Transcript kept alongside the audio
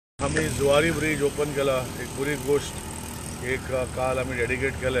आम्ही Zuari bridge open केला, एक बरी गोष्ट. एक काल आम्ही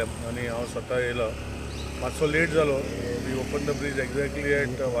डेडिकेट केलें आणि हांव स्वता येयलो. मातसो लेट जालो. We open the bridge exactly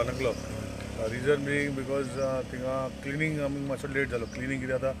eight 1 o'clock. Region being because थिंगा क्लिनिंग आमी मातसो लेट जालो. क्लिनिंग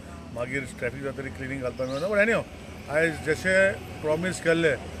कित्याक आतां मागीर ट्रॅफिक जाता तरी क्लिनिंग घालपाक मेळना. बट एनीहाव आयज जशें प्रॉमीस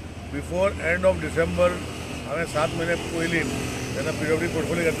केल्लें बिफोर एंड ऑफ डिसेंबर हांवें 7 म्हयने पयलीं जेन्ना PWD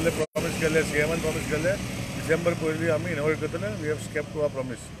पोर्टफोलियो घेतले प्रॉमीस केल्ले, CMन प्रॉमीस केल्ले डिसेंबर पयलीं आमी इनॉग्रेट करतले. We have kept to our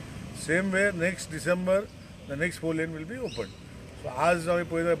promise. Same way next December the next 4 lane will be open. So आज आमी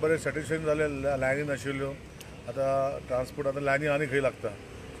पळयता बरें सॅटिस्फॅक्शन जालें. लायनी नाशिल्ल्यो, आतां ट्रान्सपोर्ट आतां लायनी आनी खंय लागता.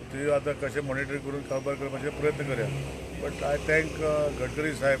 सो ती आतां कशें मॉनिटर करून काबार करपाचे प्रयत्न करया. But I thank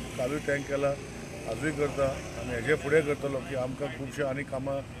Gadkari Saheb. कालूय thank केला, आजूय करता आनी हेजे फुडें करतलो की आमकां खुबशे आनी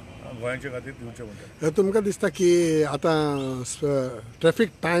कामां गोंयच्या खातीर दिवचे म्हणटा. तुमकां दिसता की आतां ट्रॅफिक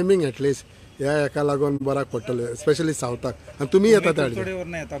टायमींग एटलिस्ट ह्या हेका लागून बऱ्याक पडटलें, स्पेशली सावथाक. आनी तुमी येता त्या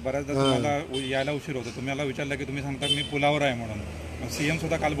चोडीवरनं येता, बऱ्याचदा तुम्हाला यायला उशीर होतो. तुम्ही याला विचारलं की तुम्ही सांगता मी पुलावर आहे म्हणून. CM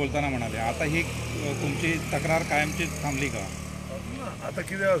सुद्धा काल बोलताना म्हणाले. आता ही तुमची तक्रार कायमची थांबली का? आता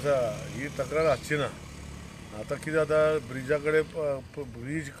कितें आसा, ही तक्रार आसची ना. आता कितें जाता, ब्रिजा कडेन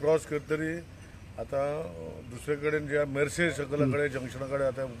ब्रिज क्रॉस करतरी आतां दुसरे कडेन जे मेर्से सकला कडेन जंक्शना कडेन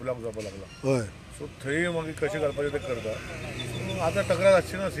आतां ब्लॉक जावपाक लागला. हय. सो थंय मागीर कशें घालपाचें तें करता. आतां तक्रार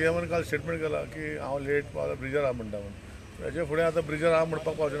आसची ना. CMन काल स्टेटमेंट केला की हांव लेट पावला, ब्रिजार आहा म्हणटा म्हणून. हेजे फुडें आतां ब्रिजार आहा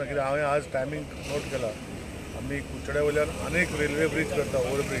म्हणपाक पावचें ना, कित्याक हांवें आज टायमींग नोट केला. आमी कुचड्या वयल्यान आनीक रेल्वे ब्रिज करता,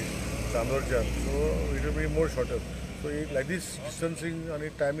 over bridge चांदोरच्यान. So it will be more shorter. So like this distancing आनी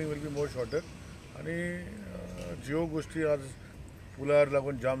timing will be more shorter. आनी ज्यो गोश्टी आज पुलार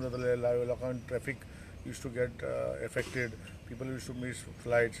लागून जाम जाताले, लोकांक traffic use to get affected, people use to miss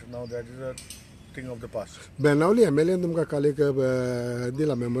flights. Now that is a thing of the past. Benaulim MLA तुमकां काल एक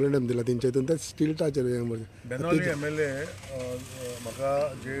दिला, मेमोरेंडम दिला तेंच्या हितून ते स्टिल्टाचेर. बेनावली MLA म्हाका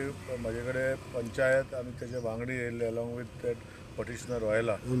जे म्हाजे कडेन पंचायत आनी तेजे वांगडी येयल्ले अलॉंग वीथ दॅट पटिशनर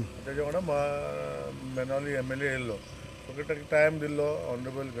व्हायला, तेजे वांगडा बेनावली MLA येयल्लो. सो ताका टायम दिल्लो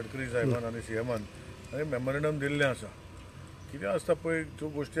ऑनरेबल गडकरी साहेबान आनी CMन, आनी मेमोरेंडम दिल्लें आसा. कितें आसता पळय, त्यो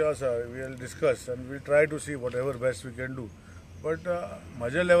गोश्टी आसा, वी विल डिस्कस आनी we try to see what ever best we can do. But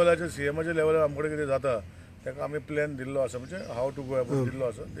म्हाज्या लेवलाचेर, CMच्या लेवलार आमचे कडेन कितें जाता ताका आमी प्लॅन दिल्लो आसा, म्हणजे हाव टू गो अबाउट दिल्लो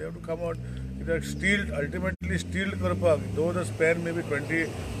आसा. They have to come out. कित्याक स्टील्ड अल्टिमेटली स्टील्ड करपाक दो the span may be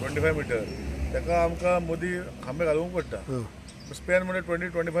 20-25 metre, ताका आमकां मदीं खांबे घालूंक पडटा. स्पॅन म्हणजे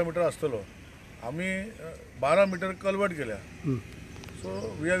 20-25 मिटर आसतलो. आमी 12 मिटर कल्वर्ट केल्या.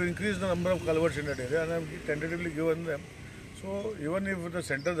 So we have increase the number of कल्वर्ट्स in that area आनी आमी tentatively given them. So even if the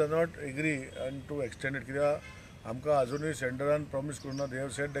centre does not agree end to extend it, कित्याक आमकां अजुनूय सेंटरान promise करूना. They have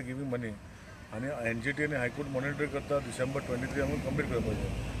sed that giving मनी. आनी NGT आनी high court monitor करता. डिसेंबर 23 आमी complete करपाचें.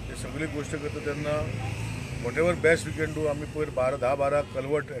 हे सगळी गोश्ट करता तेन्ना what ever best we can do. आमी पयर 10-12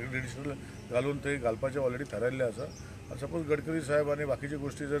 कल्वर्ट एडिशनल घालून थंय घालपाचें ऑलरेडी थारायल्लें आसा. आनी सपोज गडकरी साहेब आनी बाकीची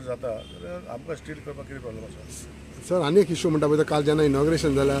गोश्टी जर जाता जाल्यार आमकां स्टील करपाक कितें प्रॉब्लम आसा. सर आनी एक इश्यू म्हणटा पळय, काल जेन्ना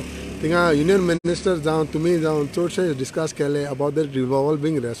इनॉग्रेशन जाल्यार थिंगा युनियन मिनिस्टर जावन तुमी जावन चडशे डिस्कस केले about the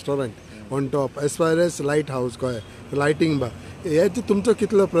revolving restaurant on top as far as light हावस गोंय लायटींग बा. हेचे तुमचो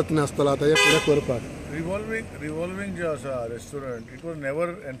कितलो प्रयत्न आसतलो आतां हे फुडें करपाक? रिवॉल्विंग जे आसा restaurant, it was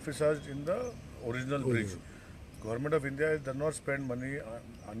never emphasised in the original bridge. Government of India does not spend money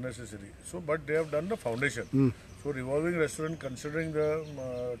unnecessary. So, but they have done the foundation. So, revolving restaurant, considering the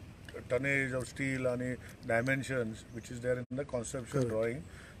tonnage of steel and dimensions which is there in the conceptual drawing,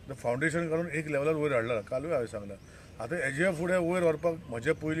 the foundation करून एक लेवलार वयर हाडला. कालूय हांवें सांगला. आतां हेजे फुडें वयर व्हरपाक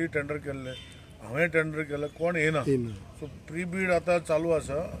म्हजे पयलीं टेंडर केल्ले, हांवें टेंडर केलें, कोण येना. सो प्री बीड आतां चालू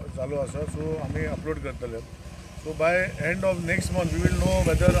आसा. सो आमी अपलोड करतले. So bye end of next month we will know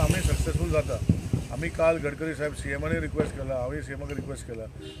whether आमी सक्सेसफूल जाता. आमी काल गडकरी साहेब CMने रिक्वेस्ट केला, हांवें CMक रिक्वेस्ट केला,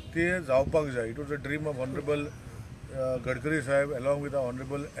 ते जावपाक जाय. It was a dream of honourable Gadkari Saheb along with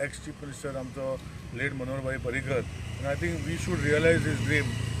honourable ex chief minister आमचो लेट मनोहर भाई पर्रीकर. आनी I think we should realise this dream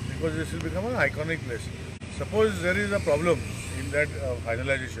because this will become an iconic place. Suppose there is a problem in that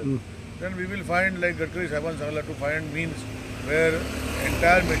फायनलायजेशन, then we will find, लायक गडकरी साहेबान सांगला, to find means where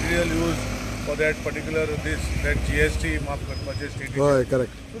entire material use for that particular that GST माफ करपाचे state.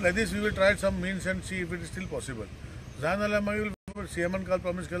 Correct. So like this we will try some means and see if it is still possible. जाय नाल्यार मागीर CMन काल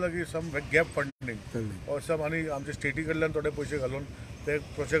promise केला की सम gap funding और सम आनी आमच्या स्टेटी कडल्यान थोडे पयशे घालून ते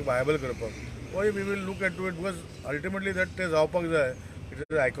प्रोजेक्ट वायबल करपाक. हय, we will look at to it because ultimately that ते जावपाक जाय. इट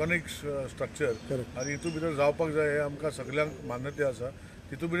इज आयकॉनिक स्ट्रक्चर आनी हितून भितर जावपाक जाय हे आमकां सगळ्यांक मान्यता आसा.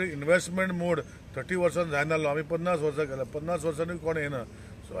 तितून भितर इन्वेस्टमेंट मोड 30 वर्सान जायनासलो. आमी 50 वर्सां केला. 50 वर्सांनी कोण येना.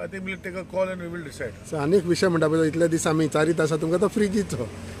 So I think will take a call end we will decide. So आनी एक विशय म्हणटा पळय इतले दीस आमी 4 तासां तुमकां तो फ्रिजीचो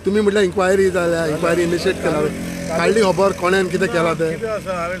तुमी म्हटल्यार इन्क्वायरी जाल्या इन्क्वायरी इनिशिएट केला काडली खबर कोणेन कितें केला ते कितें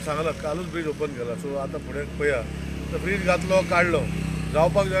आसा हांवें सांगलां कालूच ब्रिज ओपन केला सो आतां फुडें पळया फ्रीज घातलो काडलो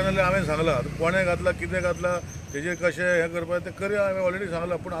जावपाक जायना जाल्यार हांवें सांगलां कोणें घातला कितें घातला तेजेर कशें हें करपाक तें करया हांवें ऑलरेडी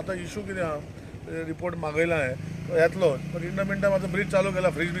सांगलां. पूण आतां इशू कितें आहा रिपोर्ट मागयला हांवें तो येतलो पण इन द मिन टायम आतां ब्रिज चालू केला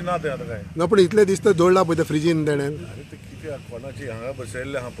फ्रीज बी ना तें आतां काय ना. पूण इतले दीस तर जोडला पळय ते फ्रिजीन तेणें अरे ते कितें कोणाची हांगा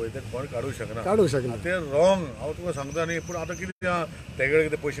बसयल्ले आहा पळय ते कोण काडूंक शकना. ना ते रॉंग हांव तुका सांगता न्ही. पूण आतां कितें आहा तेगेडे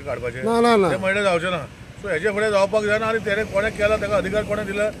कितें पयशे काडपाचे ना ना ना ते म्हणल्यार जावचें ना. सो हेजे फुडें जावपाक जायना आनी तेणें कोणें केला ताका अधिकार कोणें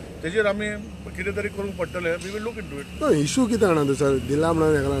दिला तेजेर आमी कितें तरी करूंक पडटलें. We will look into it. Issue कितें जाणा तू सर दिला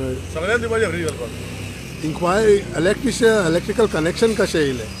म्हणून हेका सगळ्यांक दिवपाचें फ्रीज घालपाक. इन्क्वायरी इलेक्ट्रिकल कनेक्शन कशें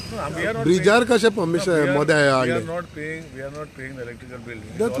येयलें ब्रिजार कशें permission Modi we R not paying the electrical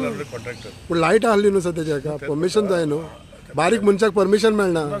bill all under contractor. पूण लायट आहली न्हू सर तेजे हाका परमिशन जाय न्हू बारीक मनशाक परमिशन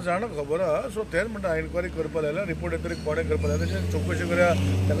मेळना. जाणा खबर आहा. सो तेच म्हणटा एन्क्वायरी करपा लायला रिपोर्ट येतरी कोणें करपा लायला तेजें चवकशी करया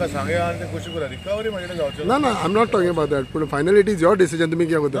ताका सांगया आनी तें कशी करया रिकवरी म्हाजे जावचें ना ना I am not talking about that पूण finally it is your decision तुमी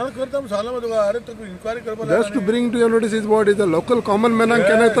कितें करता. करता म्हूण सांगलां मग तुका. अरे तुका इन्क्वायरी करपा लायला just to bring to your notice is what is the local common मॅनाक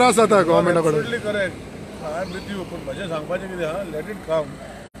केन्ना त्रास जाता गव्हर्मेंटा कडेन. Absolutely correct. I am with you. पूण म्हजें सांगपाचें कितें आहा let it come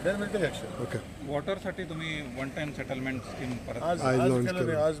then will take action. Okay वॉटरसाठी तुम्ही वन टाइम सेटलमेंट स्कीम परत आज केलं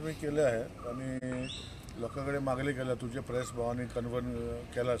नाही. आज मी केले आहे आणि लोकांकडे मागणी केल्या तुझे प्रेस भावांनी कन्फर्म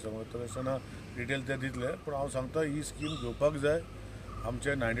केला समज तर आसतना डिटेल ते दितले. पूण हांव सांगता ही स्कीम घेवपाक जाय.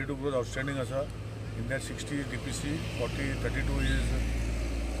 आमचे 92 crores आउटस्टँडींग आसा. In that 60 DPC 32 is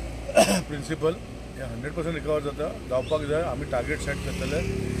principal. हे 100% रिकवर जाता जावपाक जाय. आमी टार्गेट सेट करतले.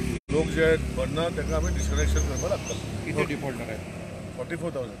 लोक जे भरना ताका आमी डिस्कनेक्शन करपाक लागतले. किती डिफॉल्टर आहे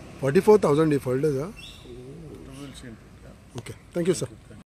 44,000. 44,000 डिफॉल्ट आसा. Will see. Okay thank you sir.